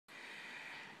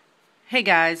Hey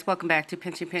guys, welcome back to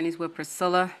Pinching Pennies with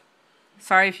Priscilla.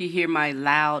 Sorry if you hear my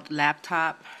loud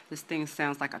laptop. This thing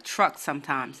sounds like a truck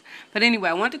sometimes. But anyway,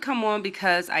 I wanted to come on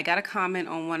because I got a comment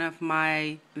on one of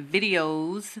my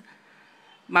videos,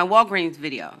 my Walgreens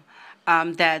video,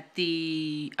 that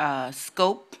the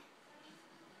scope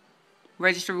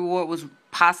register reward was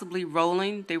possibly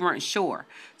rolling. They weren't sure.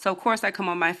 So of course I come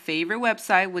on my favorite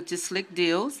website, which is Slick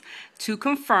Deals, to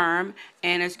confirm.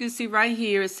 And as you can see right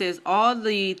here, it says all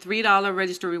the $3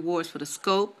 register rewards for the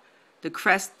scope, the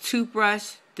Crest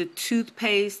toothbrush, the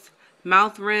toothpaste,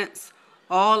 mouth rinse,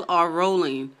 all are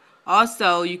rolling.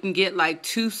 Also, you can get like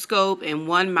 2 scope and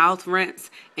 1 mouth rinse,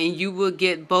 and you will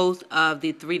get both of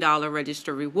the $3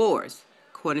 register rewards,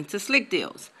 according to Slick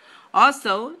Deals.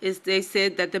 Also, they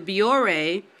said that the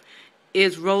Biore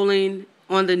is rolling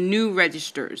on the new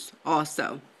registers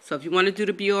also. So if you want to do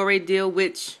the Biore deal,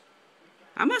 which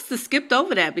I must have skipped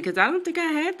over that because I don't think I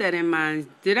had that in mind.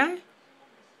 Did I?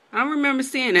 I don't remember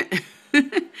seeing it.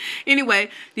 Anyway,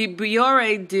 the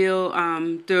Biore deal,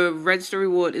 the register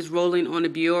reward is rolling on the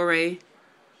Biore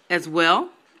as well.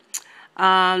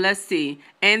 Let's see.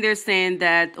 And they're saying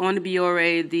that on the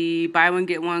Biore, the buy one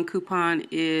get one coupon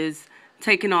is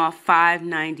taking off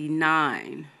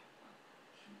 $5.99.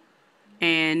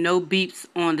 And no beeps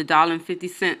on the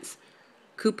 $1.50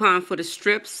 coupon for the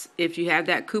strips. If you have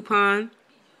that coupon,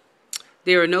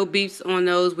 there are no beeps on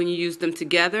those when you use them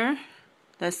together.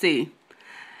 Let's see.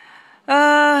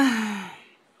 And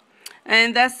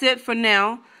that's it for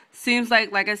now. Seems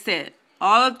like I said,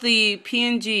 all of the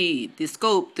P&G, the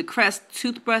Scope, the Crest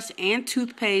toothbrush and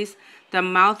toothpaste, the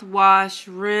mouthwash,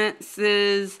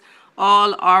 rinses,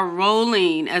 all are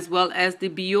rolling, as well as the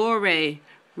Biore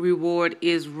reward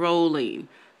is rolling.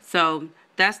 So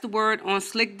that's the word on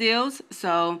Slick Deals.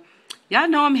 So y'all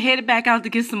know I'm headed back out to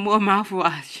get some more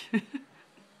mouthwash.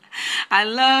 I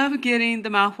love getting the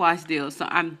mouthwash deals, so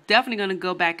I'm definitely going to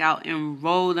go back out and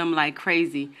roll them like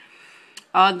crazy.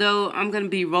 Although I'm going to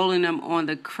be rolling them on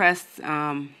the Crest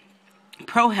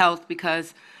Pro Health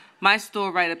because my store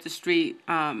right up the street,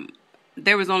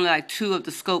 there was only like 2 of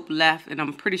the scope left, and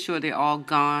I'm pretty sure they're all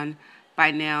gone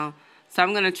by now. So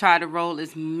I'm going to try to roll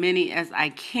as many as I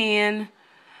can.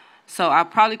 So I'll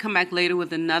probably come back later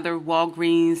with another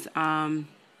Walgreens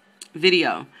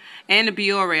video. And the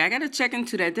Biore. I got to check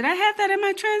into that. Did I have that in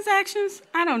my transactions?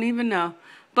 I don't even know.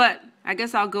 But I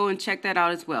guess I'll go and check that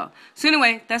out as well. So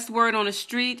anyway, that's the word on the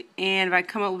street. And if I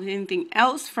come up with anything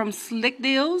else from Slick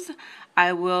Deals,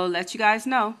 I will let you guys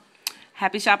know.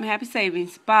 Happy shopping, happy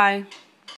savings. Bye.